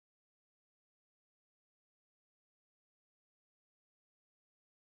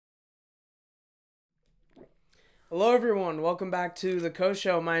Hello, everyone. Welcome back to the Co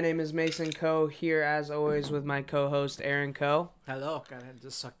Show. My name is Mason Co. Here, as always, with my co-host Aaron Co. Hello. Gotta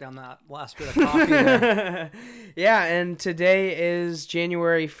just suck down that last bit of coffee there. Yeah, and today is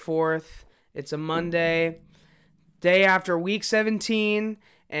January 4th. It's a Monday, day after Week 17,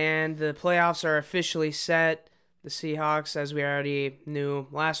 and the playoffs are officially set. The Seahawks, as we already knew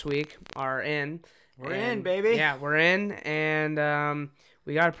last week, are in. We're in, baby. Yeah, we're in, and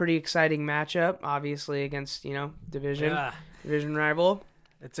we got a pretty exciting matchup, obviously, against, division rival.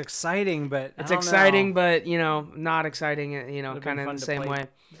 It's exciting, but It's exciting, but, not exciting, kind of in the same way.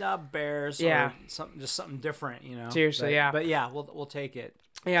 The Bears, Yeah. or something different, Seriously, yeah. But yeah, we'll take it.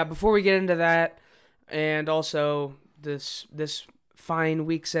 Yeah, before we get into that, and also this fine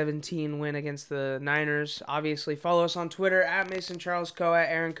Week 17 win against the Niners, obviously follow us on Twitter at MasonCharlesCo,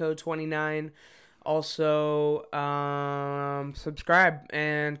 at AaronCo29. Also, subscribe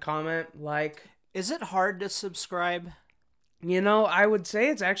and comment, like. Is it hard to subscribe? I would say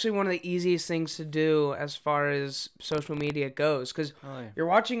it's actually one of the easiest things to do as far as social media goes. Because you're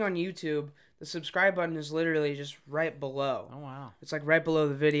watching on YouTube, the subscribe button is literally just right below. Oh, wow. It's like right below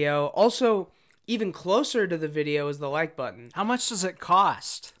the video. Also, even closer to the video is the like button. How much does it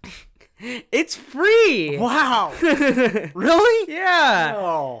cost? It's free! Wow. Really? Yeah.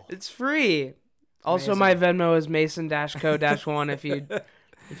 Oh. It's free. Also, Amazing. my Venmo is Mason-Co-1 if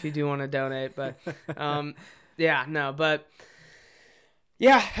you do want to donate. But,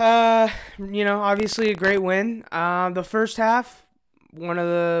 obviously a great win. The first half, one of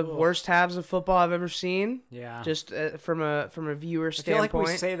the worst halves of football I've ever seen. Yeah. Just from a viewer I feel standpoint. like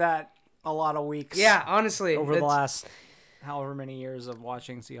we say that a lot of weeks. Yeah, honestly. Over the last however many years of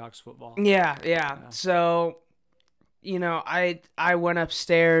watching Seahawks football. Yeah. So, I went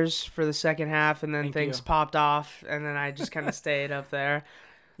upstairs for the second half, and then Thank things you. popped off, and then I just kind of stayed up there.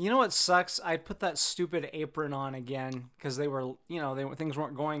 You know what sucks? I put that stupid apron on again because they were, things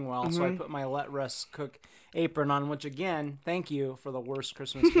weren't going well. So I put my Let Russ Cook apron on, which again, thank you for the worst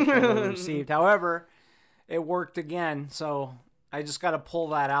Christmas gift I've ever received. However, it worked again. So I just got to pull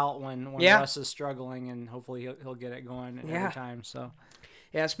that out when Russ is struggling, and hopefully he'll get it going every time. So.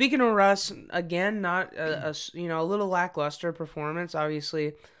 Yeah, speaking of Russ, again, not a little lackluster performance.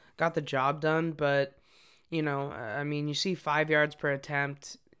 Obviously, got the job done, but you see 5 yards per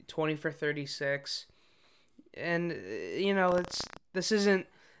attempt, 20 for 36, and this isn't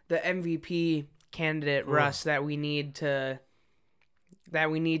the MVP candidate Russ that we need to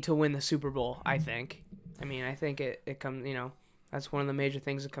win the Super Bowl. I think. I think it comes. That's one of the major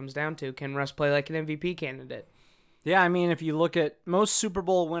things it comes down to. Can Russ play like an MVP candidate? Yeah, if you look at most Super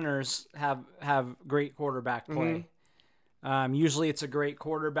Bowl winners have great quarterback play. Mm-hmm. Usually it's a great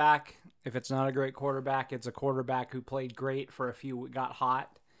quarterback. If it's not a great quarterback, it's a quarterback who played great for a few, got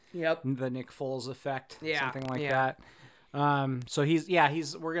hot. Yep. The Nick Foles effect, something like yeah. that. So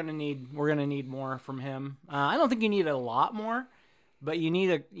we're gonna need more from him. I don't think you need a lot more, but you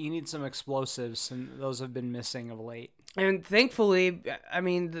need some explosives, and those have been missing of late. And thankfully,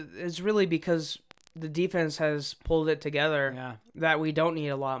 it's really because the defense has pulled it together that we don't need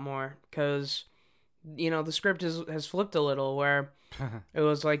a lot more, because the script has flipped a little, where it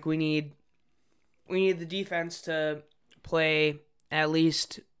was like we need the defense to play at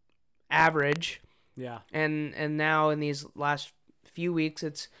least average, and now in these last few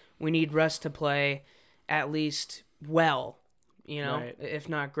weeks we need Russ to play at least well, Right. if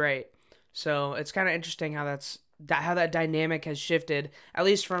not great. So it's kind of interesting how that dynamic has shifted, at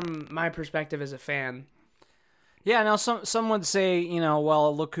least from my perspective as a fan. Yeah, now some would say,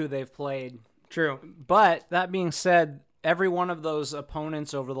 well, look who they've played. True. But that being said, every one of those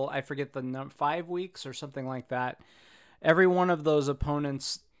opponents over I forget the 5 weeks or something like that, every one of those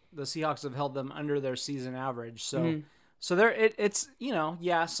opponents, the Seahawks have held them under their season average. So so it's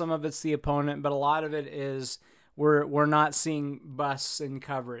some of it's the opponent, but a lot of it is we're not seeing busts in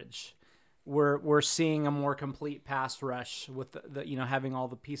coverage. We're seeing a more complete pass rush with the having all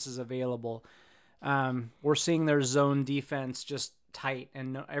the pieces available. We're seeing their zone defense just tight,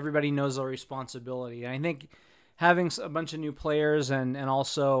 and everybody knows their responsibility. And I think having a bunch of new players and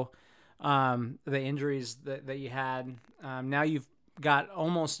also the injuries that you had, now you've got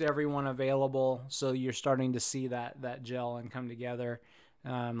almost everyone available, so you're starting to see that gel and come together.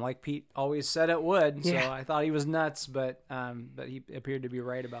 Like Pete always said it would, so I thought he was nuts, but he appeared to be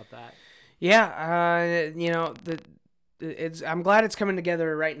right about that. Yeah, I'm glad it's coming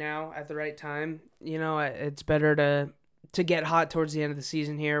together right now at the right time. It's better to get hot towards the end of the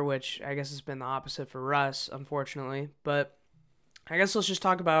season here, which I guess has been the opposite for Russ, unfortunately. But I guess let's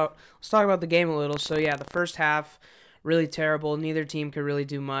talk about the game a little. So yeah, the first half really terrible. Neither team could really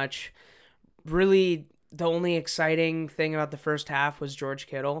do much. Really the only exciting thing about the first half was George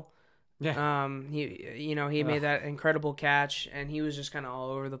Kittle. Yeah. He made that incredible catch, and he was just kind of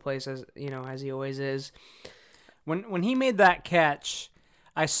all over the place as he always is. When he made that catch,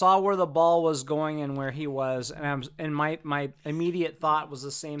 I saw where the ball was going and where he was, and my immediate thought was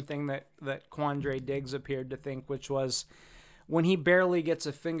the same thing that Quandre Diggs appeared to think, which was when he barely gets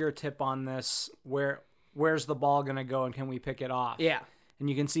a fingertip on this, where's the ball going to go and can we pick it off? Yeah. And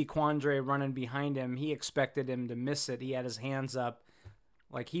you can see Quandre running behind him. He expected him to miss it. He had his hands up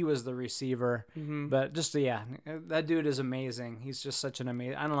like he was the receiver. Mm-hmm. But just, that dude is amazing. He's just such an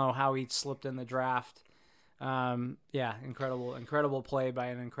amazing... I don't know how he slipped in the draft. Incredible play by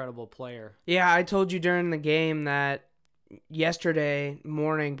an incredible player. Yeah, I told you during the game that yesterday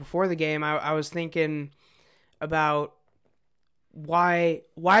morning before the game, I was thinking about why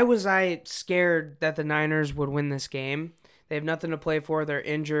was I scared that the Niners would win this game? They have nothing to play for. They're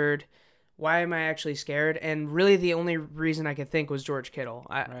injured. Why am I actually scared? And really the only reason I could think was George Kittle.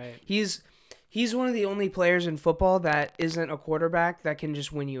 Right. He's one of the only players in football that isn't a quarterback that can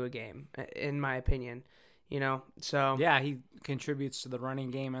just win you a game, in my opinion. So yeah, he contributes to the running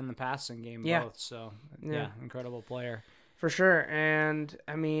game and the passing game both. So incredible player for sure. And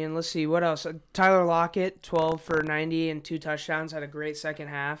I mean, let's see what else. Tyler Lockett, 12 for 90 and 2 touchdowns, had a great second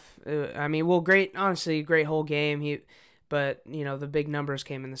half. Great whole game. But the big numbers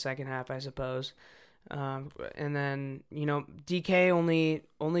came in the second half, I suppose. And then DK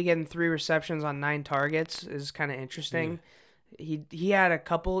only getting 3 receptions on 9 targets is kind of interesting. Yeah. He had a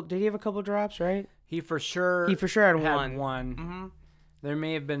couple. Did he have a couple drops? Right. He for sure had one. Mm-hmm. There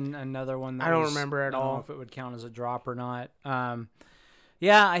may have been another one that I don't remember at all. I don't know if it would count as a drop or not.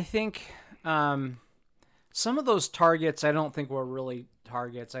 I think some of those targets I don't think were really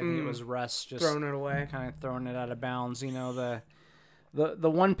targets. I think it was Russ just throwing it away, kind of throwing it out of bounds. The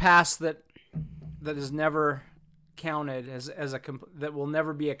one pass that is never counted that will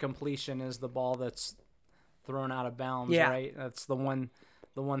never be a completion is the ball that's thrown out of bounds. Yeah. Right. That's the one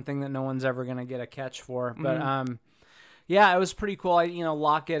thing that no one's ever going to get a catch for. But it was pretty cool.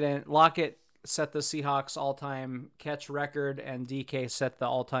 Lockett set the Seahawks all-time catch record, and DK set the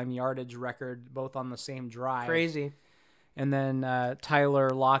all-time yardage record, both on the same drive. Crazy. And then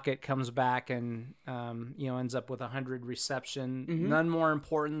Tyler Lockett comes back and ends up with 100 reception. Mm-hmm. None more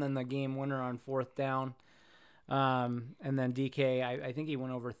important than the game winner on 4th down. And then DK, I think he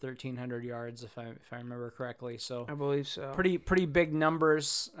went over 1,300 yards if I remember correctly. So I believe so. Pretty big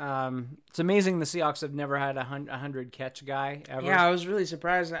numbers. It's amazing the Seahawks have never had a 100 catch guy ever. Yeah, I was really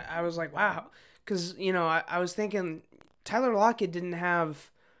surprised. I was like, wow, because I was thinking Tyler Lockett didn't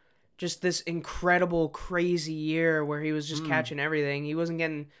have just this incredible, crazy year where he was just catching everything. He wasn't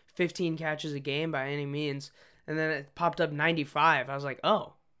getting 15 catches a game by any means, and then it popped up 95. I was like,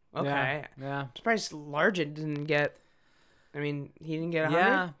 oh. Okay. Yeah. I'm surprised Largent didn't get. He didn't get 100.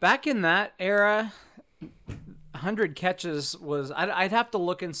 Yeah, back in that era, 100 catches was. I'd have to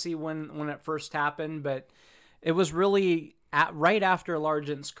look and see when it first happened, but it was really right after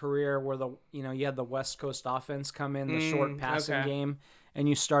Largent's career, where you had the West Coast offense come in, the short passing game, and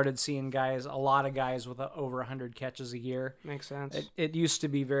you started seeing a lot of guys with over 100 catches a year. Makes sense. It used to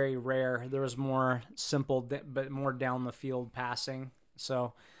be very rare. There was more simple, but more down the field passing.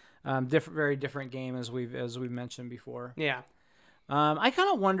 So. Very different game as we mentioned before. Yeah. I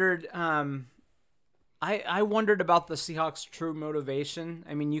kind of wondered. I wondered about the Seahawks' true motivation.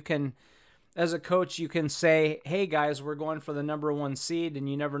 I mean, you can, as a coach, you can say, "Hey guys, we're going for the number 1 seed," and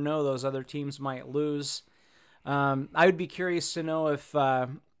you never know; those other teams might lose. I would be curious to know if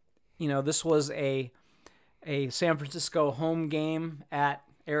this was a San Francisco home game at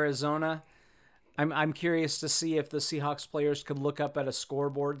Arizona. I'm curious to see if the Seahawks players could look up at a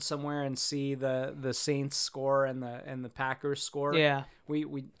scoreboard somewhere and see the Saints score and the Packers score. Yeah,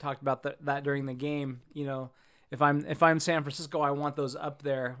 we talked about that during the game. If I'm San Francisco, I want those up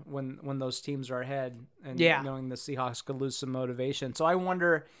there when those teams are ahead, and knowing the Seahawks could lose some motivation. So I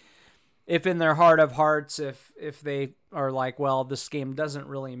wonder if in their heart of hearts, if they are like, well, this game doesn't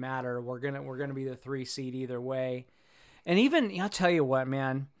really matter. We're gonna be the 3 seed either way. And even I'll tell you what,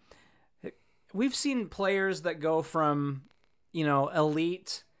 man. We've seen players that go from,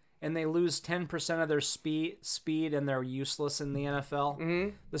 elite and they lose 10% of their speed and they're useless in the NFL.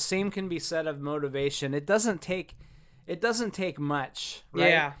 Mm-hmm. The same can be said of motivation. It doesn't take much, right?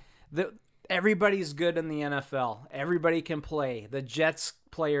 Yeah. Everybody's good in the NFL. Everybody can play. The Jets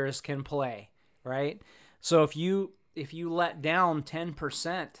players can play, right? So if you let down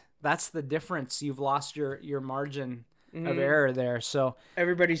 10%, that's the difference. You've lost your margin of error there. So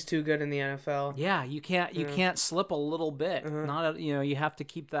everybody's too good in the NFL. yeah, you can't slip a little bit. You have to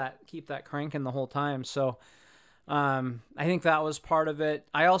keep that cranking the whole time. So I think that was part of it.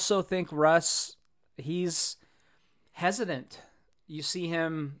 I also think Russ, he's hesitant. You see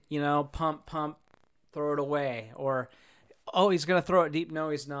him, pump, throw it away, or oh, he's going to throw it deep. No,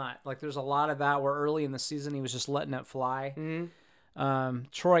 he's not. Like there's a lot of that where early in the season he was just letting it fly.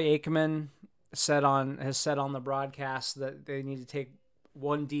 Troy Aikman has said on the broadcast that they need to take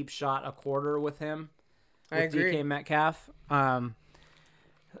one deep shot a quarter with him. I agree. DK Metcalf.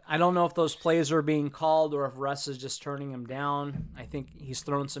 I don't know if those plays are being called or if Russ is just turning him down. I think he's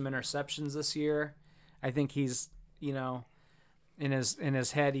thrown some interceptions this year. I think he's, in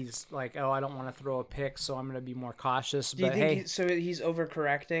his head, he's like, oh, I don't want to throw a pick, so I'm going to be more cautious. Do you think so he's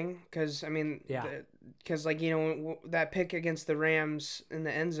overcorrecting? Because, I mean, because, that pick against the Rams in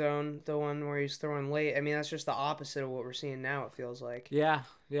the end zone, the one where he's throwing late, I mean, that's just the opposite of what we're seeing now, it feels like. Yeah.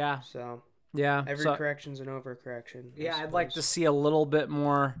 So, yeah. Every correction's an overcorrection. Yeah, I'd like to see a little bit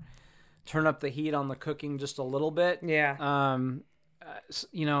more, turn up the heat on the cooking just a little bit. Yeah.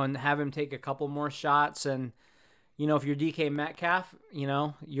 And have him take a couple more shots. And, if you're DK Metcalf,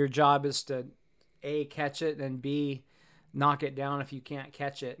 your job is to A, catch it, and B, knock it down if you can't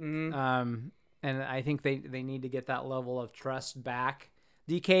catch it. And I think they need to get that level of trust back.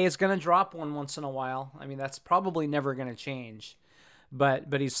 DK is going to drop one once in a while. I mean, that's probably never going to change. But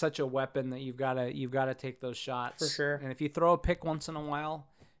he's such a weapon that you've got to take those shots. For sure. And if you throw a pick once in a while,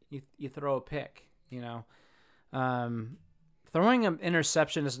 you throw a pick, Throwing an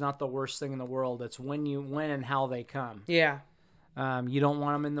interception is not the worst thing in the world. It's when and how they come. Yeah. You don't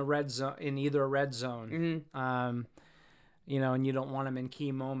want them in the red zone, in either red zone. And you don't want them in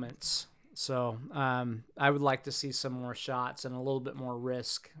key moments. So I would like to see some more shots and a little bit more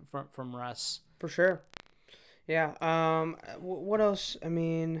risk from Russ. For sure. Yeah. What else? I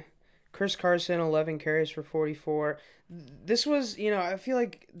mean, Chris Carson, 11 carries for 44. This was, I feel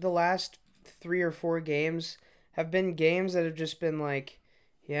like the last 3 or 4 games have been games that have just been like,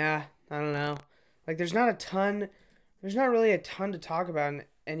 I don't know. Like there's not really a ton to talk about in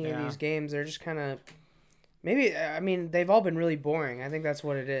any of these games. They're just kind of, they've all been really boring. I think that's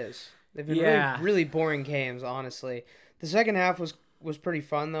what it is. They've been really, really boring games, honestly. The second half was pretty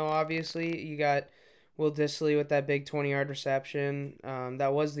fun though, obviously. You got Will Dissly with that big 20-yard reception.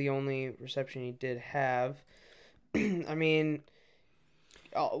 That was the only reception he did have. I mean,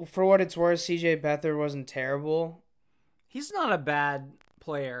 for what it's worth, CJ Beathard wasn't terrible. He's not a bad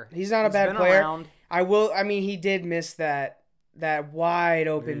player. He's not a bad player. Around. He did miss that wide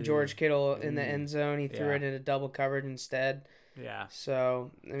open George Kittle in the end zone. He threw it into double coverage instead. Yeah.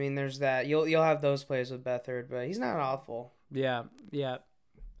 So, there's that. You'll have those plays with Beathard, but he's not awful. Yeah.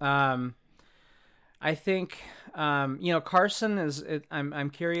 I think Carson is. I'm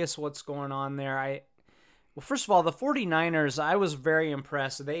curious what's going on there. Well, first of all, the 49ers, I was very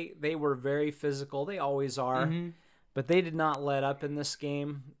impressed. They were very physical. They always are. Mm-hmm. But they did not let up in this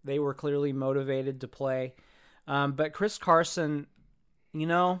game. They were clearly motivated to play. But Chris Carson,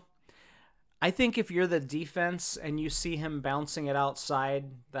 I think if you're the defense and you see him bouncing it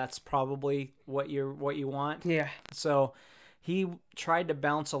outside, that's probably what you want. Yeah. So he tried to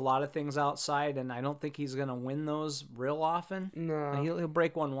bounce a lot of things outside, and I don't think he's going to win those real often. No. He'll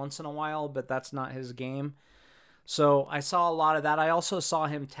break one once in a while, but that's not his game. So I saw a lot of that. I also saw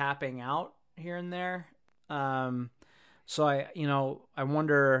him tapping out here and there. So I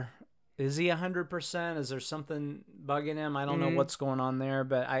wonder, is he 100%? Is there something bugging him? I don't know what's going on there,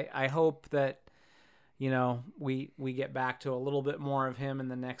 but I hope that, we get back to a little bit more of him in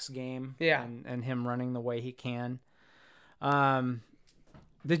the next game. Yeah. And him running the way he can.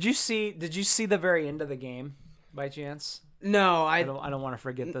 Did you see the very end of the game by chance? No, I don't want to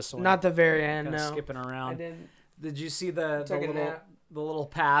forget this one. Not the very end. Kind of no, skipping around. I didn't. Did you see the little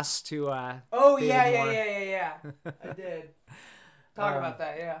pass to? Oh David yeah, Moore? yeah. I did. Talk about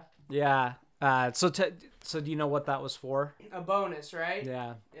that, yeah. Yeah. So do you know what that was for? A bonus, right?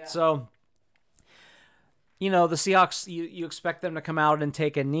 Yeah. So, the Seahawks, you expect them to come out and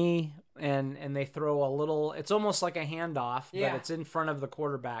take a knee. And they throw a little. It's almost like a handoff, but it's in front of the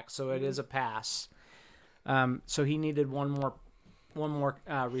quarterback, so it is a pass. So he needed one more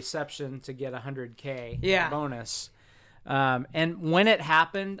reception to get $100K bonus. And when it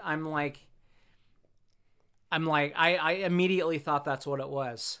happened, I immediately thought that's what it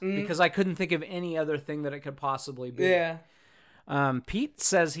was because I couldn't think of any other thing that it could possibly be. Yeah. Pete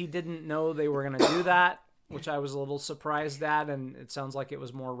says he didn't know they were going to do that. which I was a little surprised at, and it sounds like it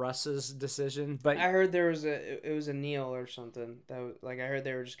was more Russ's decision. But I heard it was a kneel or something. I heard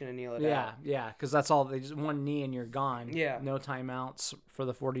they were just gonna kneel it out. Yeah, because that's all. They just one knee and you're gone. Yeah, no timeouts for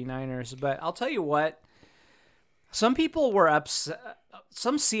the 49ers. But I'll tell you what, some people were upset.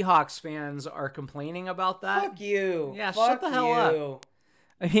 Some Seahawks fans are complaining about that. Fuck you. Yeah, Fuck shut the hell you. up.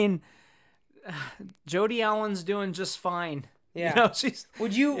 I mean, Jody Allen's doing just fine. Yeah. She's.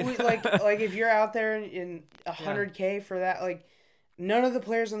 Would you like if you're out there in 100K for that? Like, none of the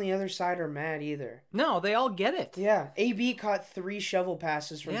players on the other side are mad either. No, they all get it. Yeah, AB caught 3 shovel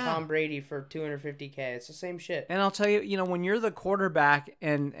passes from Tom Brady for 250K. It's the same shit. And I'll tell you, when you're the quarterback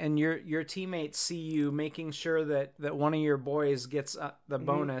and your teammates see you making sure that one of your boys gets the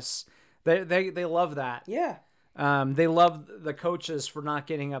bonus, they love that. Yeah. They love the coaches for not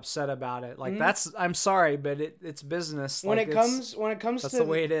getting upset about it. Like I'm sorry, but it's business. When it comes that's to the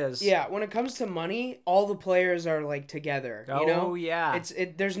way it is. Yeah, when it comes to money, all the players are like together. You know? Yeah.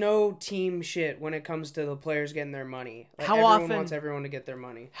 There's no team shit when it comes to the players getting their money. Like, How everyone often wants everyone to get their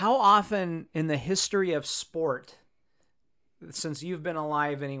money? How often in the history of sport, since you've been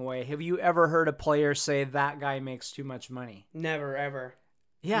alive anyway, have you ever heard a player say that guy makes too much money? Never, ever.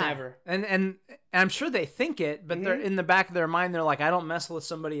 Yeah, never. And I'm sure they think it, but they're in the back of their mind. They're like, I don't mess with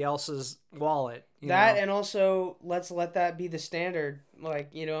somebody else's wallet. And also let's let that be the standard. Like,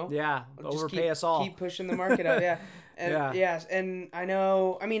 yeah, overpay us all. Keep pushing the market up. Yeah, and and I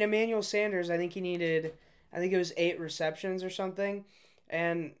know. I mean, Emmanuel Sanders. I think it was 8 receptions or something,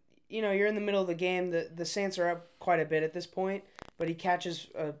 and you're in the middle of the game. The Saints are up quite a bit at this point, but he catches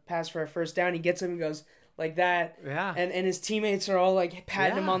a pass for a first down. He gets him and goes like that. Yeah. And his teammates are all like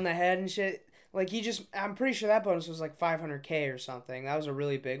patting him on the head and shit. Like I'm pretty sure that bonus was like 500K or something. That was a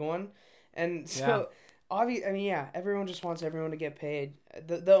really big one. And so everyone just wants everyone to get paid.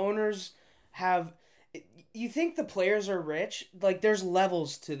 The owners have. You think the players are rich? Like, there's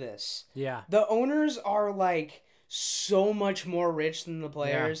levels to this. Yeah. The owners are like so much more rich than the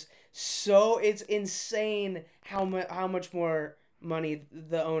players. Yeah. So it's insane how much more money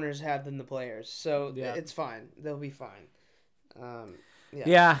the owners have than the players. So it's fine. They'll be fine.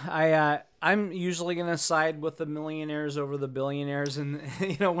 I'm usually gonna side with the millionaires over the billionaires, and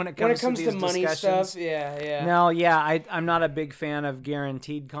when it comes to these money stuff, No, I'm not a big fan of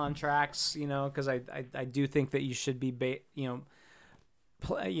guaranteed contracts, because I do think that you should be paid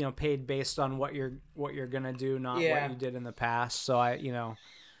based on what you're gonna do, not what you did in the past. So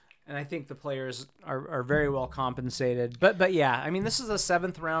and I think the players are very well compensated. But yeah, I mean, this is a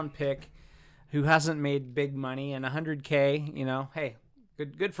 7th round pick who hasn't made big money, and 100K, hey,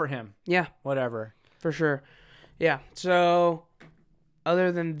 good for him. Yeah. Whatever. For sure. Yeah. So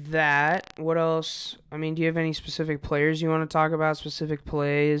other than that, what else? I mean, do you have any specific players you want to talk about, specific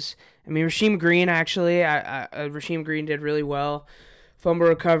plays? I mean, Rasheem Green, actually, Rasheem Green did really well. Fumble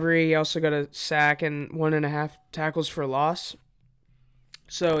recovery. He also got a sack and 1.5 tackles for loss.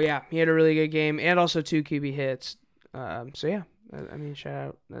 So, yeah, he had a really good game and also 2 QB hits. So, yeah, I mean,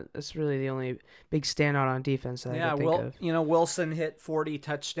 shout out. That's really the only big standout on defense that I can think of. Wilson hit 40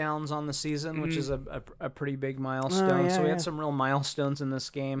 touchdowns on the season, which is a pretty big milestone. So we had some real milestones in this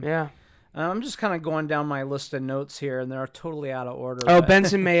game. Yeah. I'm just kind of going down my list of notes here, and they're totally out of order. Oh,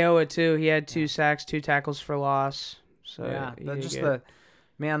 Benson Mayowa, too. He had 2 sacks, 2 tackles for loss. So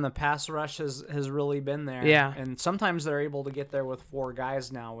the pass rush has really been there. Yeah. And sometimes they're able to get there with 4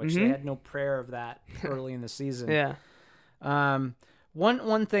 guys now, which they had no prayer of that early in the season. Yeah.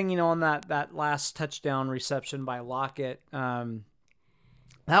 One thing, on that last touchdown reception by Lockett, that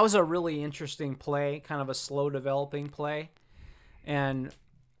was a really interesting play, kind of a slow developing play. And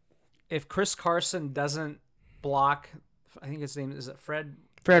if Chris Carson doesn't block, I think his name is Fred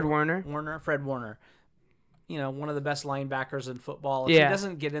Warner. Fred Warner. One of the best linebackers in football. If he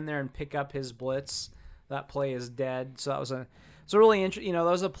doesn't get in there and pick up his blitz, that play is dead. So that was a really interesting. That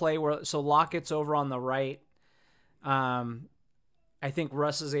was a play where Lockett's over on the right. I think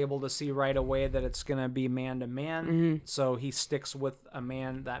Russ is able to see right away that it's going to be man-to-man, so he sticks with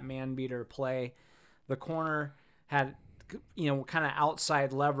that man-beater play. The corner had, kind of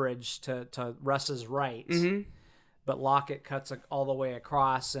outside leverage to Russ's right, but Lockett cuts all the way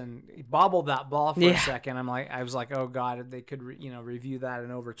across, and he bobbled that ball for a second. I was like, oh God, they could review that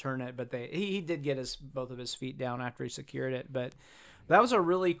and overturn it, but he did get both of his feet down after he secured it. But that was a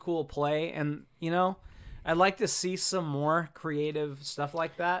really cool play, and I'd like to see some more creative stuff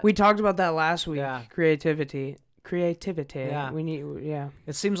like that. We talked about that last week. Yeah. Creativity. Yeah. We need. Yeah.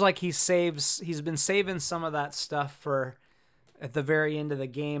 It seems like he's been saving some of that stuff for at the very end of the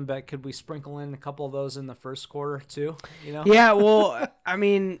game, but could we sprinkle in a couple of those in the first quarter too? You know? Yeah, well, I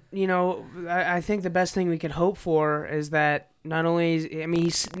mean, I think the best thing we could hope for is that not only, I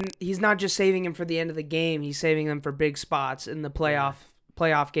mean, he's not just saving him for the end of the game, he's saving them for big spots in the playoff.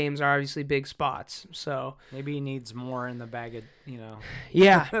 Playoff games are obviously big spots, so maybe he needs more in the bag of,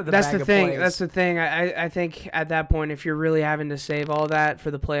 Yeah, that's bag the of thing. plays. That's the thing. I think at that point, if you're really having to save all that for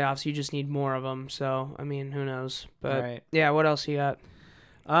the playoffs, you just need more of them. So, I mean, who knows? But Right. yeah, what else you got?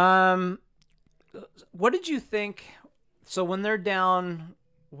 What did you think? So when they're down,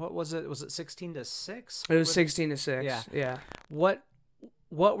 what was it? Was it 16-6? It was 16-6. Yeah. Yeah.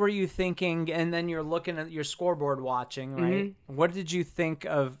 What were you thinking? And then you're looking at your scoreboard watching, right? Mm-hmm. What did you think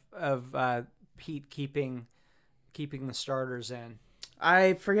of Pete keeping the starters in?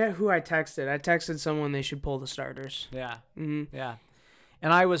 I forget who I texted. I texted someone they should pull the starters. Yeah. Mm-hmm. Yeah.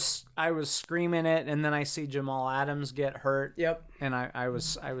 And I was screaming it, and then I see Jamal Adams get hurt. Yep. And I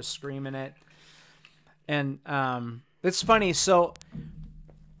was screaming it. And it's funny. So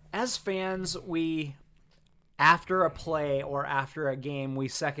as fans, after a play or after a game, we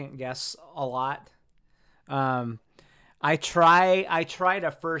second guess a lot. I try to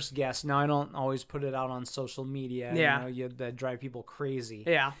first guess. Now I don't always put it out on social media. Yeah. That drive people crazy.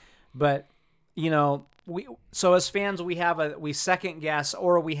 Yeah. But so as fans we second guess,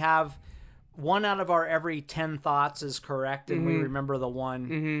 or we have one out of our every 10 thoughts is correct, and we remember the one.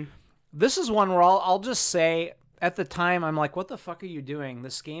 Mm-hmm. This is one where I'll just say, at the time I'm like, what the fuck are you doing?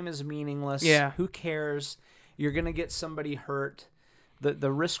 This game is meaningless. Yeah. Who cares? You're gonna get somebody hurt.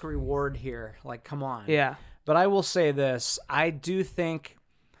 The risk reward here, like, come on. Yeah. But I will say this: I do think,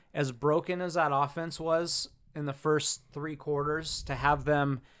 as broken as that offense was in the first 3 quarters, to have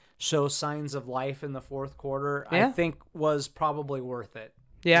them show signs of life in the fourth quarter, Yeah. I think was probably worth it.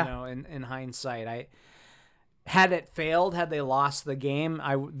 Yeah. In hindsight, had it failed, had they lost the game,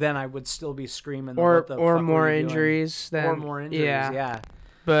 I would still be screaming. Or what the or fuck more were you doing? injuries than Or more injuries. Yeah.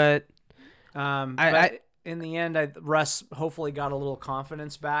 But But in the end, Russ hopefully got a little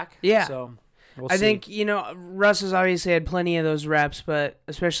confidence back. Yeah. So we'll I see. think, Russ has obviously had plenty of those reps, but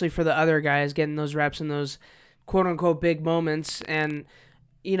especially for the other guys, getting those reps in those quote-unquote big moments. And,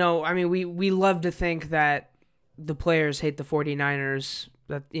 I mean, we love to think that the players hate the 49ers.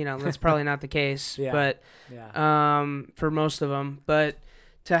 That, that's probably not the case. Yeah. But Yeah. for most of them. But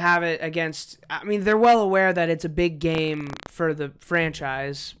to have it against, I mean, they're well aware that it's a big game for the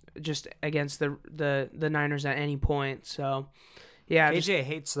franchise, just against the Niners at any point. So, yeah. KJ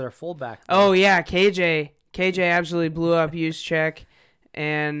hates their fullback. Oh yeah, KJ absolutely blew up Juszczyk,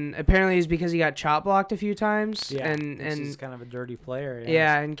 and apparently it's because he got chop blocked a few times. Yeah, and he's kind of a dirty player.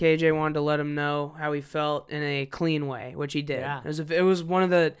 yeah, and KJ wanted to let him know how he felt in a clean way, which he did. Yeah. It was one of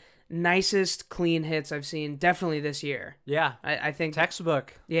the nicest clean hits I've seen, definitely this year. Yeah. I think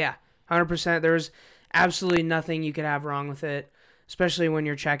Textbook. Yeah, 100%. There was absolutely nothing you could have wrong with it. Especially when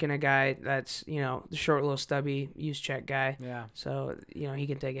you're checking a guy that's, the short, little, stubby Juszczyk guy. Yeah. So, he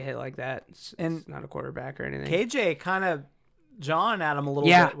can take a hit like that. It's not a quarterback or anything. KJ kind of jawing at him a little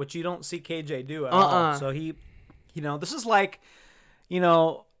Yeah. bit, which you don't see KJ do at all. So he, this is like,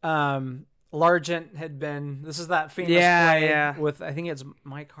 Largent had been, this is that famous play with, I think it's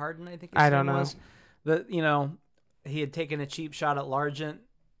Mike Harden, I think his I don't name know. was. He had taken a cheap shot at Largent,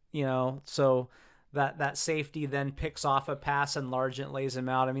 so that safety then picks off a pass and Largent lays him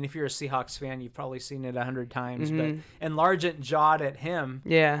out. I mean, if you're a Seahawks fan, you've probably seen it 100 times. And Largent jawed at him.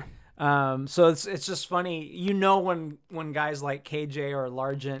 Yeah. So it's just funny. When guys like KJ or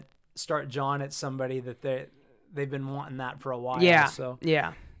Largent start jawing at somebody that they've been wanting that for a while. Yeah. So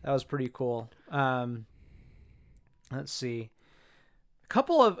yeah. that was pretty cool. Let's see. A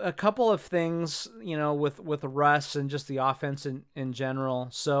couple of things, with Russ and just the offense in general.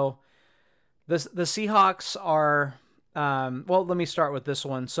 So the Seahawks are, let me start with this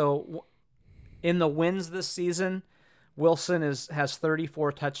one. So in the wins this season, Wilson has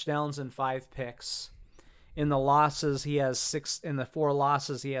 34 touchdowns and 5 picks. In the losses, he has 6. In the 4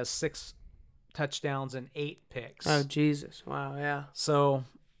 losses, he has 6 touchdowns and 8 picks. Oh, Jesus. Wow, yeah. So,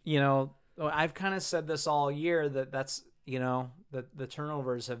 I've kind of said this all year that's, the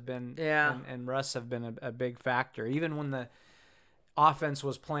turnovers have been, and Russ have been a big factor. Even when the offense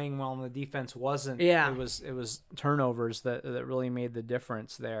was playing well and the defense wasn't, it was turnovers that really made the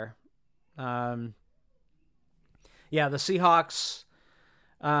difference there. The Seahawks,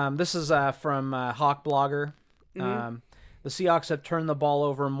 this is from Hawk Blogger. The Seahawks have turned the ball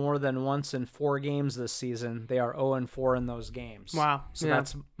over more than once in 4 games this season. They are 0-4 in those games. Wow. So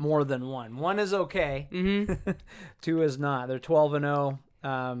that's more than 1. 1 is okay. 2 is not. They're 12-0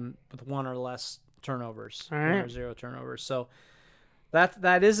 with 1 or less turnovers. All right. 1 or 0 turnovers. So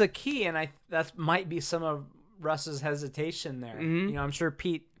That is a key, and that might be some of Russ's hesitation there. Mm-hmm. I'm sure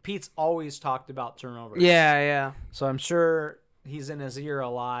Pete's always talked about turnovers. Yeah. So I'm sure he's in his ear a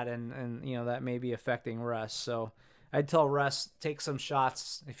lot, and that may be affecting Russ. So I'd tell Russ, take some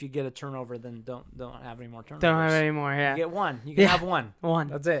shots. If you get a turnover, then don't have any more turnovers. Don't have any more. Yeah. You get one. You can have one. One.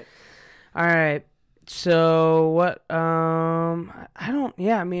 That's it. All right. So what? I don't.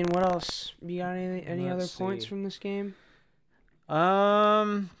 Yeah. I mean, what else? You got any other points from this game?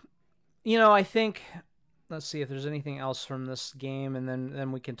 I think. Let's see if there's anything else from this game, and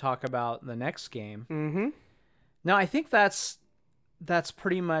then we can talk about the next game. Mm-hmm. No, I think that's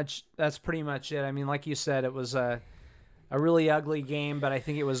pretty much it. I mean, like you said, it was a really ugly game, but I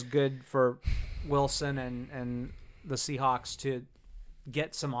think it was good for Wilson and the Seahawks to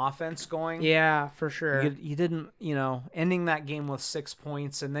get some offense going. Yeah, for sure. You didn't, ending that game with 6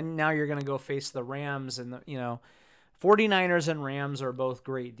 points, and then now you're going to go face the Rams, and 49ers and Rams are both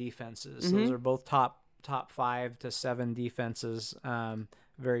great defenses. Mm-hmm. Those are both top 5 to 7 defenses,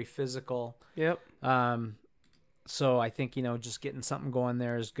 very physical. Yep. So I think, just getting something going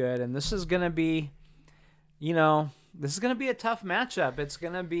there is good. And this is going to be, a tough matchup. It's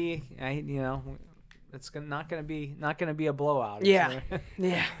going to be, it's not going to be a blowout. Yeah.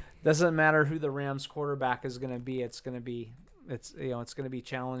 Yeah. Doesn't matter who the Rams quarterback is going to be. It's going to be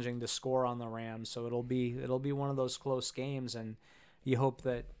challenging to score on the Rams. So it'll be one of those close games, and you hope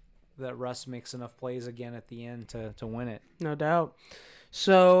that Russ makes enough plays again at the end to win it. No doubt.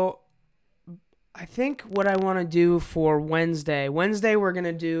 So I think what I want to do for Wednesday we're going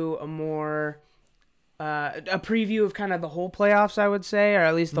to do a more a preview of kind of the whole playoffs, I would say, or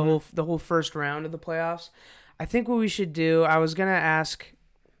at least the whole first round of the playoffs. I think what we should do, I was going to ask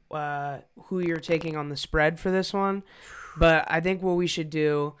who you're taking on the spread for this one, but I think what we should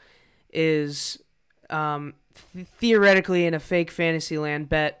do is theoretically in a fake fantasy land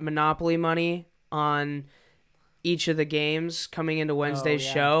bet Monopoly money on each of the games coming into Wednesday's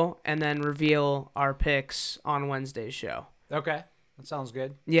show, and then reveal our picks on Wednesday's show. Okay, that sounds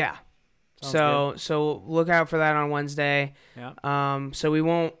good. Yeah. So look out for that on Wednesday. Yeah. So we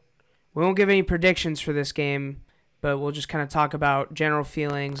won't give any predictions for this game, but we'll just kind of talk about general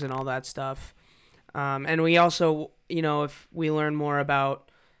feelings and all that stuff. And we also, if we learn more about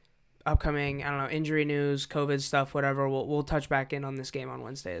upcoming, injury news, COVID stuff, whatever, we'll touch back in on this game on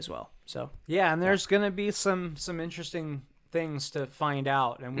Wednesday as well. So yeah, and there's gonna be some interesting things to find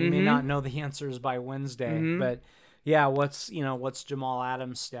out, and we may not know the answers by Wednesday, but yeah, what's Jamal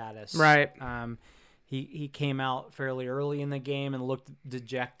Adams' status? Right. He came out fairly early in the game and looked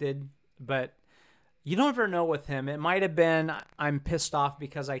dejected, but you don't ever know with him. It might have been I'm pissed off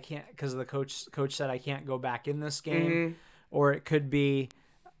because the coach said I can't go back in this game, or it could be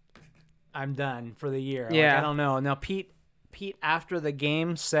I'm done for the year. Yeah. I don't know. Now Pete after the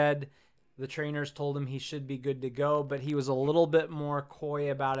game said the trainers told him he should be good to go, but he was a little bit more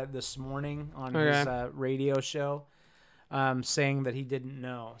coy about it this morning on his radio show, saying that he didn't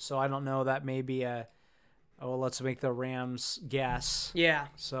know. So I don't know. That may be let's make the Rams guess. Yeah.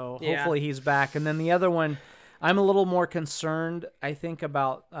 So hopefully he's back. And then the other one, I'm a little more concerned, I think,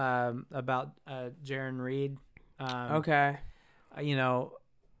 about Jaron Reed. Okay.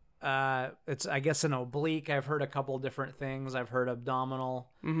 It's, I guess, an oblique. I've heard a couple different things. I've heard abdominal.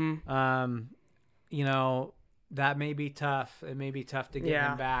 That may be tough. It may be tough to get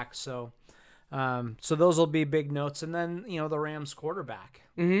him back. So those will be big notes. And then, the Rams quarterback.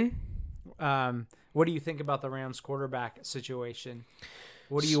 What do you think about the Rams quarterback situation?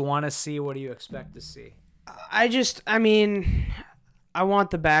 What do you want to see? What do you expect to see? I want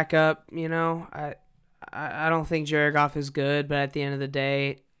the backup, I don't think Jared Goff is good, but at the end of the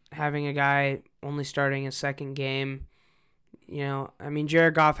day, having a guy only starting his second game,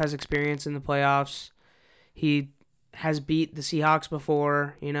 Jared Goff has experience in the playoffs. He has beat the Seahawks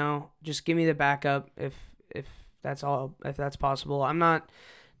before, just give me the backup if that's possible. I'm not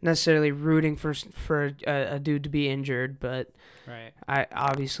necessarily rooting for a dude to be injured, but right. I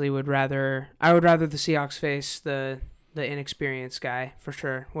obviously would rather the Seahawks face the inexperienced guy for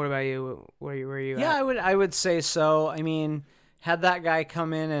sure. What about you? Where are you Yeah, at? I would say so. I mean, had that guy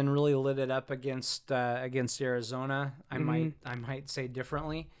come in and really lit it up against Arizona, I might say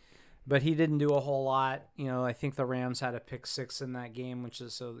differently. But he didn't do a whole lot. I think the Rams had a pick six in that game, which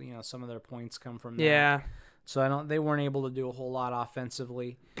is some of their points come from that. Yeah. So they weren't able to do a whole lot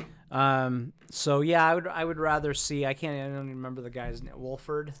offensively. So yeah, I would rather see. I don't even remember the guy's name.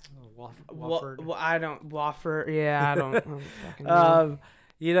 Wolford. Well, I don't Wofford. Yeah, I don't fucking know.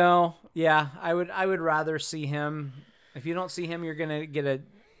 Yeah, I would rather see him. If you don't see him, you're gonna get a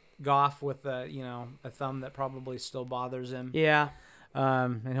Goff with a thumb that probably still bothers him. Yeah.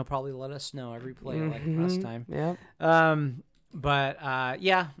 And he'll probably let us know every play like last time. Yeah. But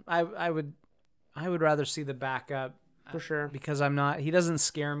I would rather see the backup For sure. because he doesn't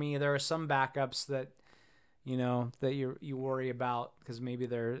scare me. There are some backups that that you worry about because maybe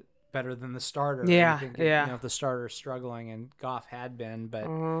they're better than the starter. Yeah, If the starter's struggling, and Goff had been, but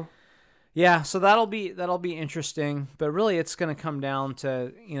Uh-huh. yeah, so that'll be interesting. But really, it's going to come down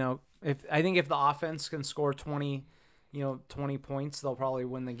to if the offense can score 20 points, they'll probably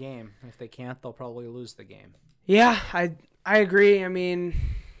win the game. If they can't, they'll probably lose the game. Yeah, I agree. I mean,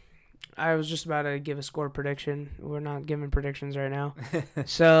 I was just about to give a score prediction. We're not giving predictions right now.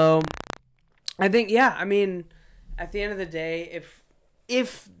 So, I think, I mean, at the end of the day,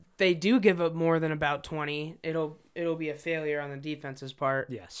 if they do give up more than about 20, it'll be a failure on the defense's part.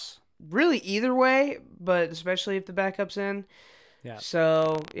 Yes. Really either way, but especially if the backup's in. Yeah.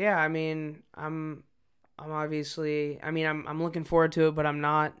 So, I mean, I'm obviously, I'm looking forward to it, but I'm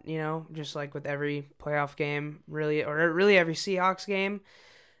not, just like with every playoff game, really, or really every Seahawks game.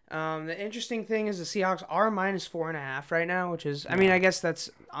 The interesting thing is the Seahawks are -4.5 right now, which is, I mean, I guess that's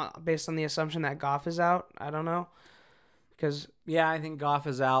based on the assumption that Goff is out. I don't know. Because I think Goff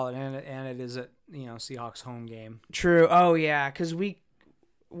is out, and it is a Seahawks home game. True. Oh, yeah, because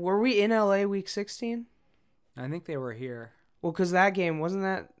were we in LA week 16? I think they were here. Well, because that game,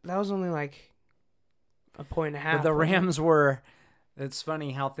 that was only like a point and a half. But the Rams were. It's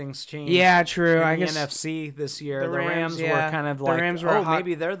funny how things change. Yeah, true. I guess NFC this year, the Rams were kind of like,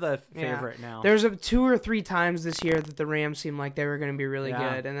 maybe they're the favorite now. There's 2 or 3 times this year that the Rams seemed like they were going to be really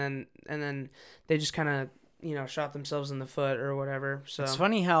good, and then they just kind of shot themselves in the foot or whatever. So it's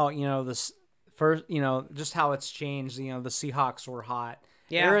funny how this first just how it's changed. The Seahawks were hot.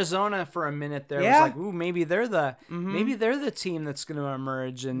 Yeah. Arizona for a minute there was like, ooh, maybe they're the team that's going to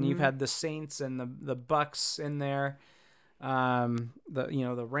emerge, and you've had the Saints and the Bucks in there.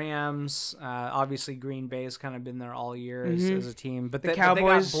 The Rams, obviously Green Bay's kind of been there all year as a team, but the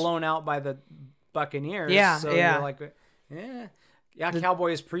Cowboys, they got blown out by the Buccaneers. So you're like,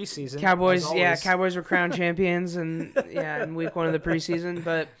 Cowboys preseason. Cowboys were crowned champions and in week 1 of the preseason,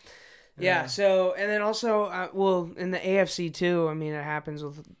 but so, and then also, in the AFC too, I mean, it happens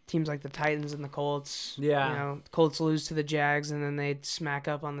with teams like the Titans and the Colts. Yeah. Colts lose to the Jags, and then they smack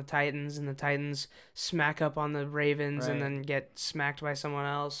up on the Titans, and the Titans smack up on the Ravens, and then get smacked by someone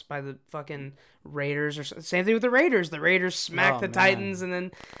else, by the fucking Raiders. Or same thing with the Raiders. The Raiders smack the Titans, and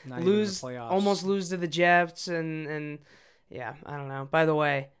then almost lose to the Jets, and I don't know. By the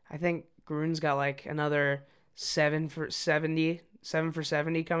way, I think Gruden's got like another 7 for 70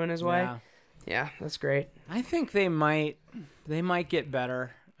 coming his way. Yeah, that's great. I think they might get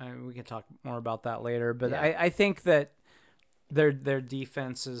better. We can talk more about that later, but I think that their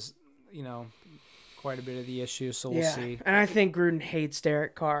defense is, quite a bit of the issue, so we'll see. And I think Gruden hates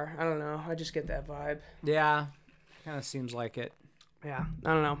Derek Carr. I don't know. I just get that vibe. Yeah, kind of seems like it. Yeah,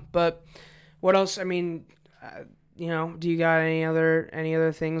 I don't know. But what else? I mean, do you got any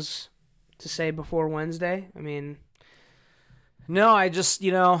other things to say before Wednesday? I mean... No, I just,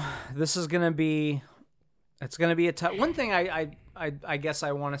 this is going to be, it's going to be a tough. One thing I guess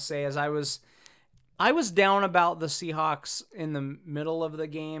I want to say is I was down about the Seahawks in the middle of the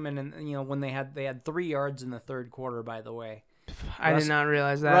game, and when they had 3 yards in the third quarter, by the way. I did not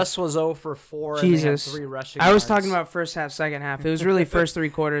realize that. Russ was 0 for 4 Jesus. And they had 3 rushing I was yards. talking about first half, second half. It was really first 3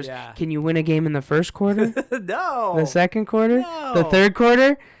 quarters. Yeah. Can you win a game in the first quarter? No. The second quarter? No. The third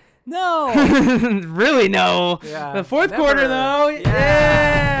quarter? No. Really, no. Yeah. The fourth quarter, though.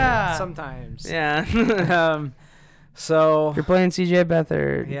 Yeah. Sometimes. Yeah. So. If you're playing CJ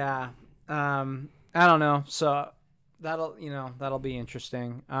Beathard. Yeah. I don't know. So that'll be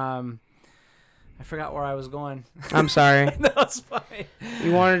interesting. I forgot where I was going. I'm sorry. That's fine.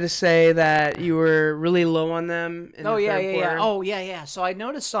 You wanted to say that you were really low on them in the third quarter. Oh, yeah. So I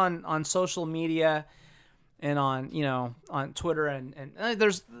noticed on social media and on Twitter and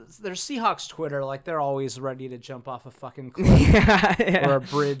there's Seahawks Twitter, like they're always ready to jump off a fucking cliff or a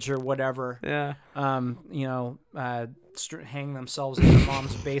bridge or whatever. Yeah. Hang themselves in their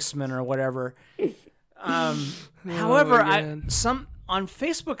mom's basement or whatever. However, on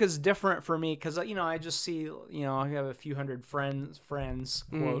Facebook is different for me because I just see I have a few hundred friends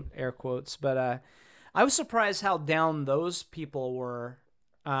quote air quotes, but I was surprised how down those people were.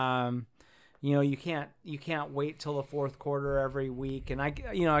 You can't wait till the fourth quarter every week, and I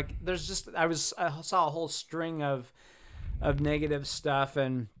saw a whole string of negative stuff,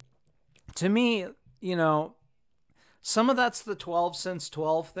 and to me, some of that's the 12 since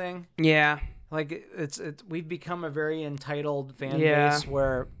 12 thing. Yeah. Like we've become a very entitled fan base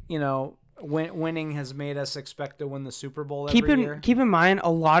where, winning has made us expect to win the Super Bowl every year. Keep in mind,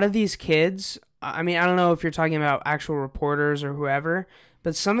 a lot of these kids, I mean, I don't know if you're talking about actual reporters or whoever,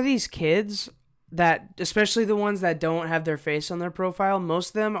 but some of these kids that, especially the ones that don't have their face on their profile, most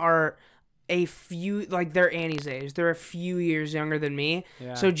of them are a few, like they're Annie's age. They're a few years younger than me.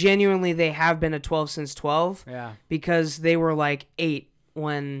 Yeah. So genuinely, they have been a 12 since 12 because they were like 8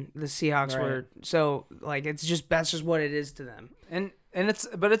 when the Seahawks were. So like, that's just what it is to them. And it's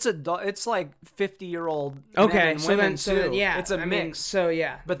like 50-year-old okay, men and women so then, yeah, it's a mix.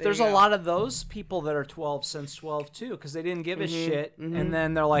 But there's a lot of those people that are 12 since 12 too, because they didn't give a shit, and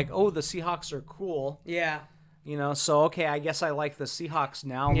then they're like, oh, the Seahawks are cool. Yeah. So okay, I guess I like the Seahawks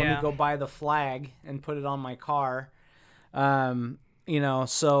now. Let me go buy the flag and put it on my car.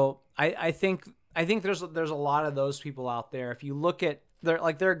 So I think there's a lot of those people out there. If you look at there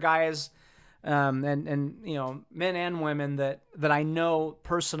are guys. And men and women that I know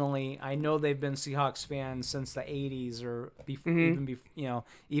personally. I know they've been Seahawks fans since the 80s or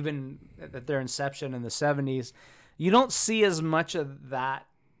even at their inception in the 70s. You don't see as much of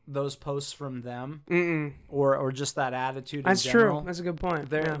those posts from them or just that attitude. That's in general. true. That's a good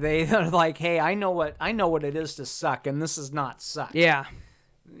point. They are like, hey, I know what it is to suck, and this is not suck. Yeah.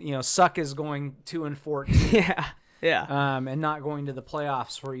 Suck is going 2-14. Yeah. Yeah. And not going to the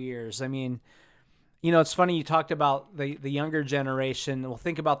playoffs for years. I mean, it's funny you talked about the younger generation. Well,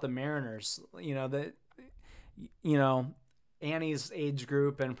 think about the Mariners. Annie's age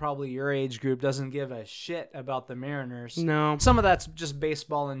group and probably your age group doesn't give a shit about the Mariners. No. Some of that's just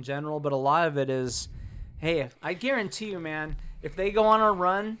baseball in general, but a lot of it is, hey, I guarantee you, man, if they go on a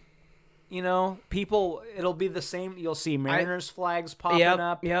run, people, it'll be the same. You'll see Mariners flags popping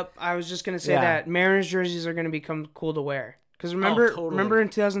up. Yep. I was just going to say that. Mariners jerseys are going to become cool to wear. Because remember in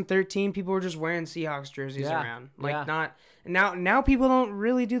 2013, people were just wearing Seahawks jerseys around. Now people don't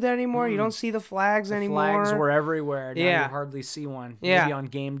really do that anymore. You don't see the flags anymore. Flags were everywhere. Now you hardly see one. Yeah. Maybe on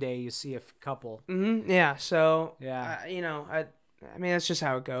game day you see a couple. Yeah, so, I mean, that's just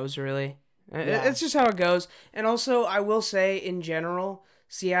how it goes, really. It's just how it goes. And also, I will say, in general,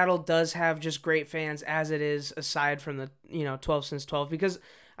 Seattle does have just great fans as it is, aside from the 12 since 12, because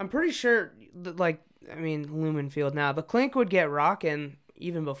I'm pretty sure Lumen Field now, the Clink would get rocking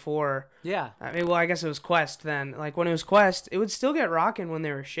even before. Yeah. I mean, well, I guess it was Quest then. Like when it was Quest, it would still get rocking when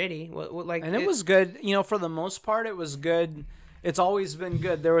they were shitty. It was good. For the most part, it was good. It's always been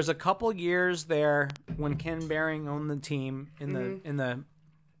good. There was a couple years there when Ken Behring owned the team in the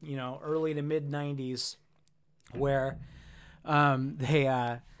early to mid 90s where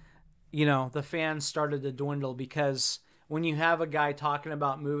the fans started to dwindle because when you have a guy talking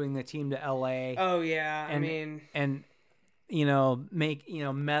about moving the team to LA. Oh yeah, meddling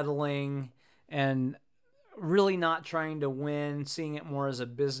and really not trying to win, seeing it more as a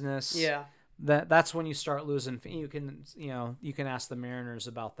business. Yeah. That's when you start losing. You can ask the Mariners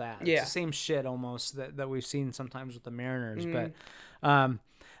about that. Yeah. It's the same shit almost that we've seen sometimes with the Mariners, but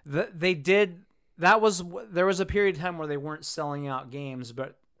there was a period of time where they weren't selling out games,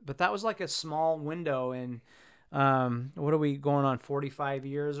 but that was like a small window in what are we going on 45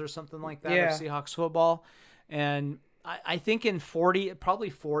 years or something like that of Seahawks football, and I think in 40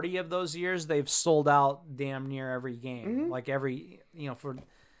 of those years they've sold out damn near every game. Like every for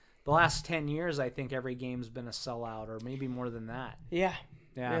the last 10 years I think every game's been a sellout or maybe more than that. Yeah.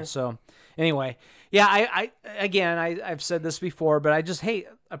 So anyway, I've said this before, but I just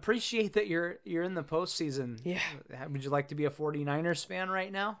appreciate that you're in the postseason. Yeah. Would you like to be a 49ers fan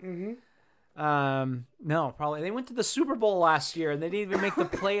right now? No, probably. They went to the Super Bowl last year and they didn't even make the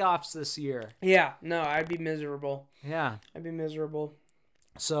playoffs this year. Yeah, no, I'd be miserable. Yeah. I'd be miserable.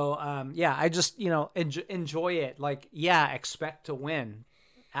 So, I just, enjoy it. Like, expect to win.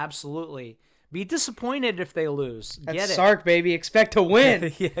 Absolutely. Be disappointed if they lose. That's Sark, baby. Expect to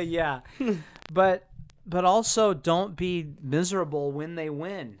win. yeah. But also don't be miserable when they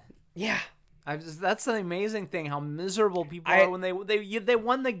win. Yeah. That's the amazing thing, how miserable people are when they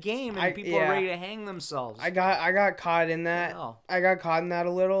won the game and people are ready to hang themselves. I got caught in that. Oh. I got caught in that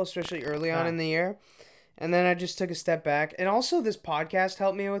a little, especially early on in the year. And then I just took a step back. And also this podcast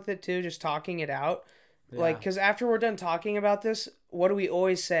helped me with it too, just talking it out. Yeah. Because after we're done talking about this, what do we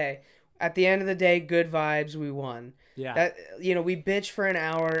always say? At the end of the day, good vibes, we won. Yeah. That we bitch for an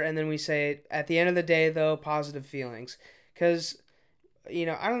hour and then we say, at the end of the day, though, positive feelings. Because, I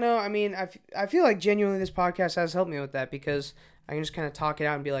don't know. I mean, I feel like genuinely this podcast has helped me with that because I can just kind of talk it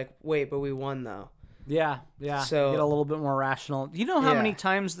out and be like, wait, but we won, though. Yeah. So, get a little bit more rational. Do you know how many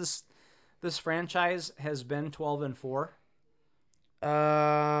times this franchise has been 12-4?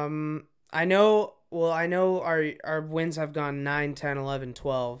 I know well, I know our wins have gone 9, 10, 11,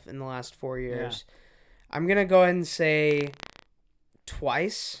 12 in the last 4 years. Yeah. I'm going to go ahead and say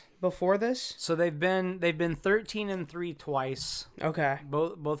twice before this. So they've been 13-3 twice. Okay.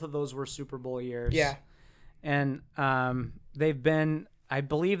 Both of those were Super Bowl years. Yeah. And they've been, I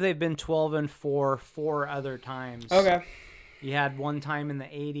believe they've been 12-4 4 other times. Okay. You had one time in the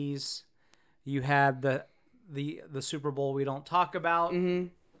 80s. You had the Super Bowl we don't talk about.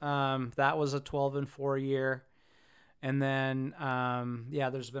 Mm-hmm. That was a 12-4 year. And then, I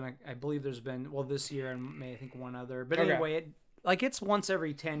believe there's been, well, this year and I think one other. But anyway, it's once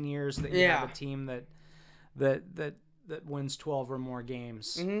every 10 years that you have a team that wins 12 or more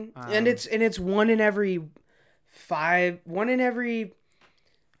games. Mm-hmm. And it's one in every 5.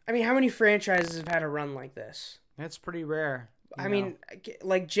 I mean, how many franchises have had a run like this? That's pretty rare. I mean,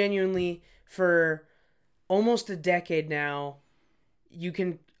 like, genuinely, for almost a decade now, you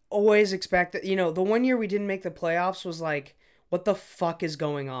can always expect that, the one year we didn't make the playoffs was like, what the fuck is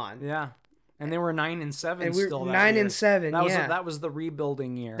going on? Yeah. And they were 9-7 and still that 9-7, year. yeah. That was the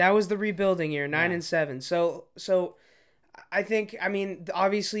rebuilding year. That was the rebuilding year, 9-7. So I think, I mean,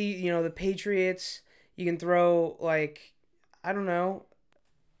 obviously, the Patriots, you can throw, like, I don't know,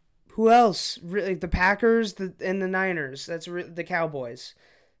 who else? Really, the Packers and the Niners. That's the Cowboys.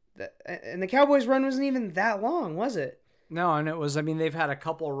 And the Cowboys' run wasn't even that long, was it? No, and it was, I mean, they've had a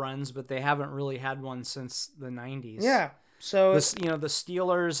couple runs, but they haven't really had one since the 90s. Yeah. So, the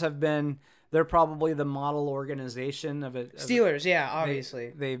Steelers have been, they're probably the model organization of it. Steelers, yeah,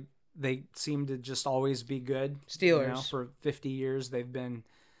 obviously. They seem to just always be good. Steelers. For 50 years, they've been,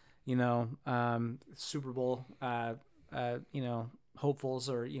 Super Bowl, hopefuls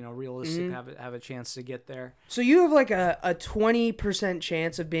or, realistic, have a chance to get there. So you have like a 20%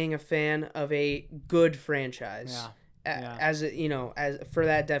 chance of being a fan of a good franchise. Yeah. As for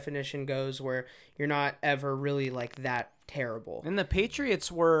that definition goes, where you're not ever really like that terrible. And the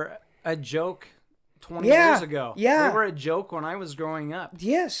Patriots were a joke 20 years ago. Yeah. They were a joke when I was growing up.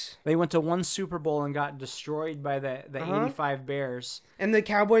 Yes. They went to one Super Bowl and got destroyed by the 85 Bears. And the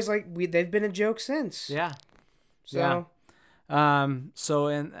Cowboys, they've been a joke since. Yeah. So. Yeah. And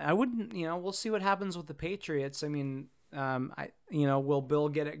I wouldn't, we'll see what happens with the Patriots. I mean, will Bill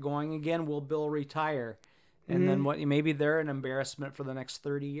get it going again? Will Bill retire? And then maybe they're an embarrassment for the next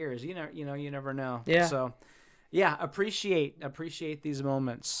 30 years. You never know. Yeah. So, yeah, appreciate these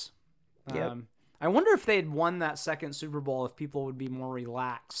moments. Yep. I wonder if they'd won that second Super Bowl, if people would be more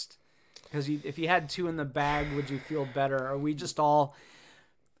relaxed. Because if you had 2 in the bag, would you feel better? Or we just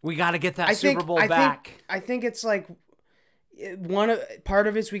we got to get that Super Bowl back? I think it's like part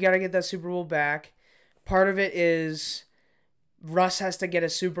of it's we got to get that Super Bowl back. Part of it is Russ has to get a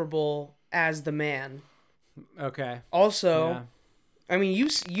Super Bowl as the man. Okay. Also, I mean,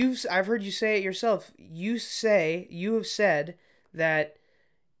 I've heard you say it yourself. You have said that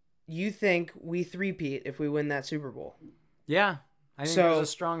you think we three-peat if we win that Super Bowl. Yeah. I think there's a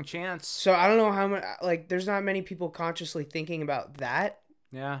strong chance. So I don't know how much, there's not many people consciously thinking about that.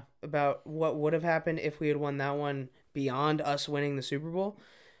 Yeah. About what would have happened if we had won that one beyond us winning the Super Bowl.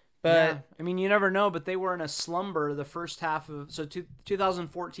 But yeah. I mean, you never know, but they were in a slumber the first half of,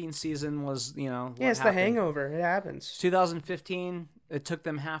 2014 season was, it's the hangover. It happens. 2015, it took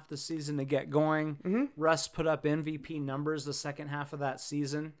them half the season to get going. Mm-hmm. Russ put up MVP numbers the second half of that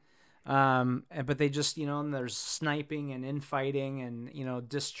season. But they just, and there's sniping and infighting and,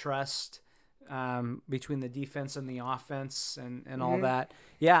 distrust between the defense and the offense and all that.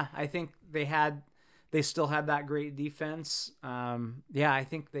 Yeah, I think they still had that great defense. I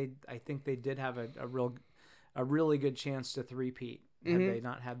think they did have a really good chance to three-peat had they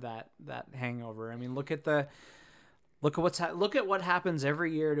not had that hangover. I mean, look at what happens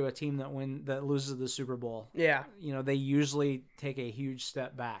every year to a team that loses the Super Bowl. Yeah. They usually take a huge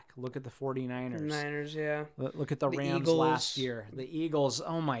step back. Look at the 49ers. Niners, yeah. Look at the Rams Eagles. last year. The Eagles,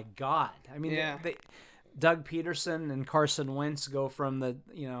 oh my God. I mean, Doug Peterson and Carson Wentz go from the,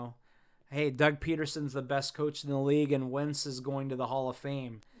 hey, Doug Peterson's the best coach in the league and Wentz is going to the Hall of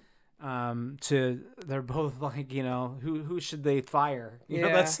Fame. They're both like, who should they fire?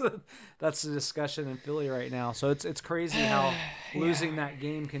 That's the discussion in Philly right now. So it's crazy how losing that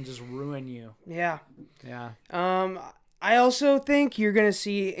game can just ruin you. Yeah. Yeah. I also think you're going to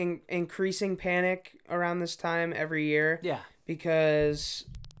see increasing panic around this time every year. Yeah. Because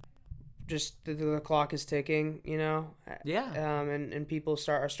just the clock is ticking, Yeah. And people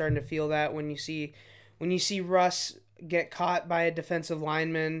are starting to feel that when you see Russ get caught by a defensive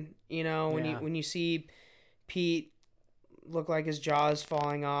lineman, when you see Pete look like his jaw is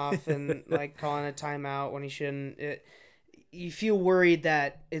falling off and like calling a timeout when he shouldn't, you feel worried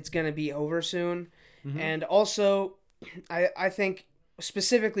that it's going to be over soon. And also, I think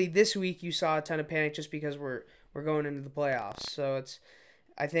specifically this week you saw a ton of panic just because we're going into the playoffs. So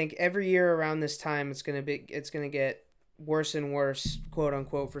I think every year around this time it's gonna get worse and worse, quote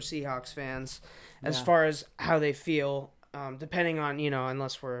unquote, for Seahawks fans as far as how they feel, depending on,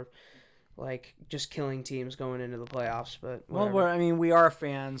 unless we're like just killing teams going into the playoffs. But whatever. Well, we are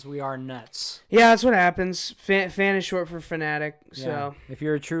fans. We are nuts. Yeah, that's what happens. Fan is short for fanatic. So if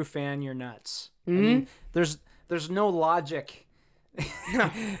you're a true fan, you're nuts. Mm-hmm. There's no logic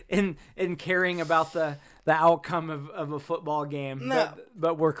in caring about the outcome of a football game. No.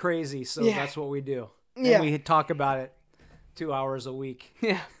 But we're crazy, so that's what we do. Yeah. And we talk about it 2 hours a week.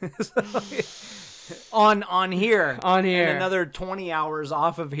 Yeah. on here. On here. And another 20 hours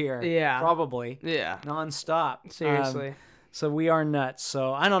off of here. Yeah. Probably. Yeah. Nonstop. Seriously. So we are nuts.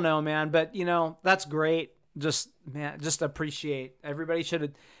 So I don't know, man. But, that's great. Just appreciate. Everybody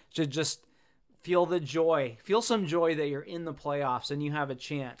should just feel the joy. Feel some joy that you're in the playoffs and you have a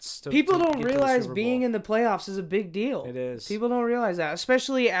chance. People don't realize being in the playoffs is a big deal. It is. People don't realize that,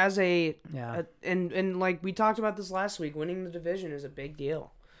 especially as and like we talked about this last week, winning the division is a big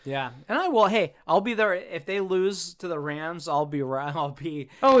deal. Yeah, and I'll be there if they lose to the Rams. I'll be.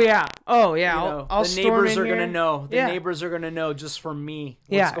 Oh yeah. I'll the neighbors are here. Gonna know. The neighbors are gonna know just from me.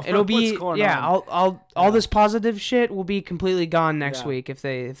 It'll be. All this positive shit will be completely gone next week if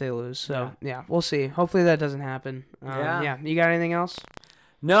they lose. So we'll see. Hopefully that doesn't happen. You got anything else?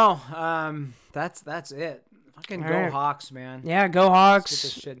 No. That's it. Fucking go right. Hawks, man. Yeah, go Hawks. Let's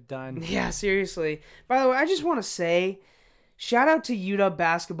get this shit done. Yeah, seriously. By the way, I just want to say, shout out to UW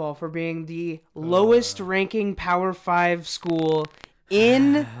basketball for being the lowest ranking Power 5 school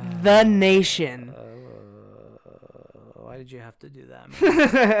in the nation. Why did you have to do that,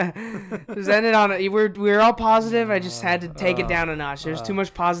 man? Just ended on we're all positive. I just had to take it down a notch. There's too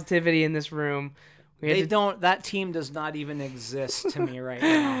much positivity in this room. That team does not even exist to me right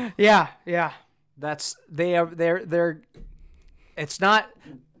now. Yeah. They're it's not.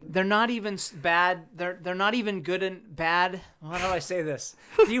 They're not even bad. They're not even good and bad. How do I say this?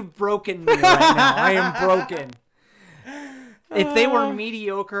 You've broken me right now. I am broken. If they were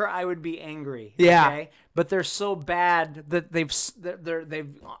mediocre, I would be angry. Yeah. Okay? But they're so bad that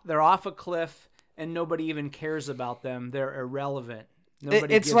they're off a cliff and nobody even cares about them. They're irrelevant.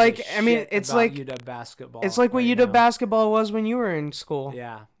 Nobody it's gives like a I mean shit it's about like UW basketball. It's like what right UW now. basketball was when you were in school.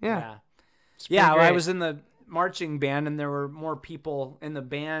 Yeah. Yeah. I great. was in the marching band and there were more people in the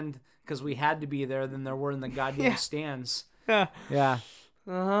band because we had to be there than there were in the goddamn stands. Yeah. Yeah.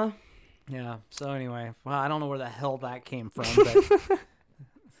 Yeah. So anyway, well, I don't know where the hell that came from, but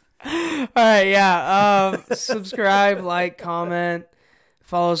All right, yeah. Subscribe, like, comment,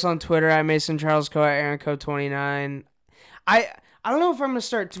 follow us on Twitter at Mason Charles Co at Aaron Co 29. I don't know if I'm gonna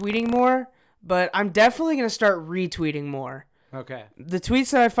start tweeting more, but I'm definitely gonna start retweeting more. okay. The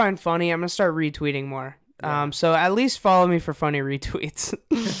tweets that I find funny, I'm gonna start retweeting more. Yeah. So at least follow me for funny retweets.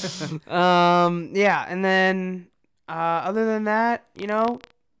 And then other than that,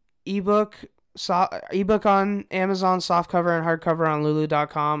 ebook on Amazon, softcover and hardcover on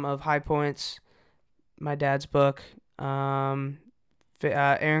Lulu.com of High Points, my dad's book. Aaron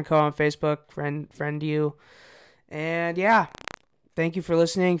Co on Facebook, friend you, and thank you for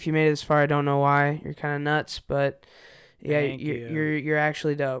listening. If you made it this far, I don't know why. You're kind of nuts, but you're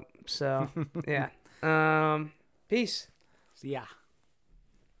actually dope. So yeah. Peace. Yeah.